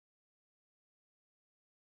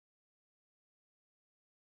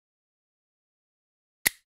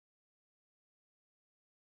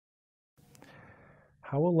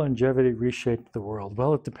How will longevity reshape the world?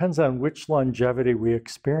 Well, it depends on which longevity we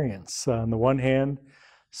experience. On the one hand,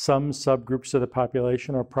 some subgroups of the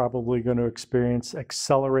population are probably going to experience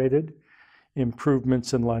accelerated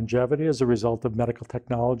improvements in longevity as a result of medical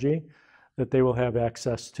technology that they will have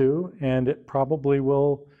access to, and it probably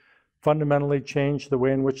will fundamentally change the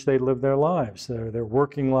way in which they live their lives, their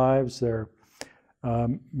working lives, their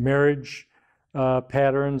marriage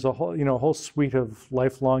patterns, a whole suite of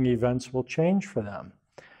lifelong events will change for them.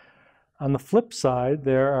 On the flip side,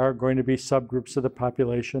 there are going to be subgroups of the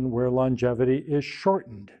population where longevity is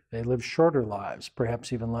shortened. They live shorter lives,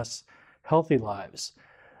 perhaps even less healthy lives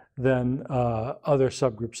than other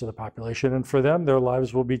subgroups of the population. And for them, their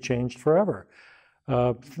lives will be changed forever.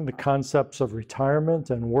 The concepts of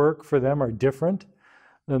retirement and work for them are different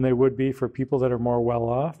than they would be for people that are more well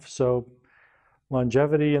off. So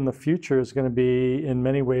longevity in the future is going to be, in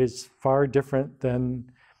many ways, far different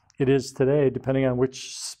than it is today, depending on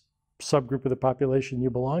which subgroup of the population you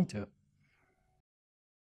belong to.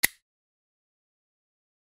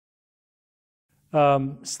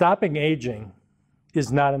 Stopping aging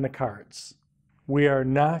is not in the cards. We are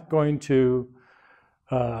not going to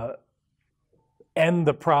end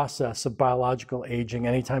the process of biological aging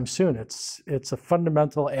anytime soon. It's a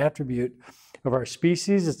fundamental attribute of our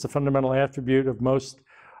species. It's a fundamental attribute of most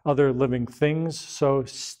other living things. So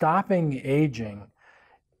stopping aging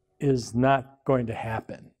is not going to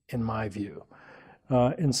happen, in my view,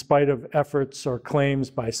 in spite of efforts or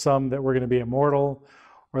claims by some that we're going to be immortal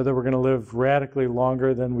or that we're going to live radically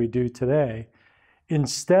longer than we do today.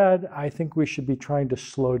 Instead, I think we should be trying to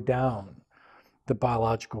slow down the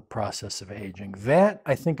biological process of aging. That,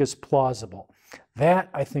 I think, is plausible. That,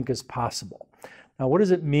 I think, is possible. Now, what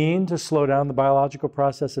does it mean to slow down the biological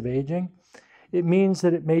process of aging? It means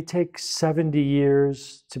that it may take 70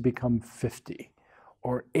 years to become 50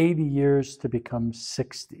 or 80 years to become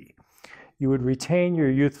 60. You would retain your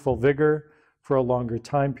youthful vigor for a longer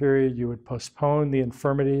time period. You would postpone the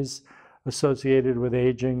infirmities associated with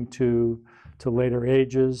aging to later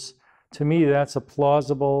ages. To me, that's a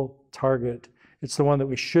plausible target. It's the one that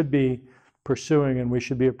we should be pursuing, and we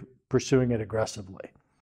should be pursuing it aggressively.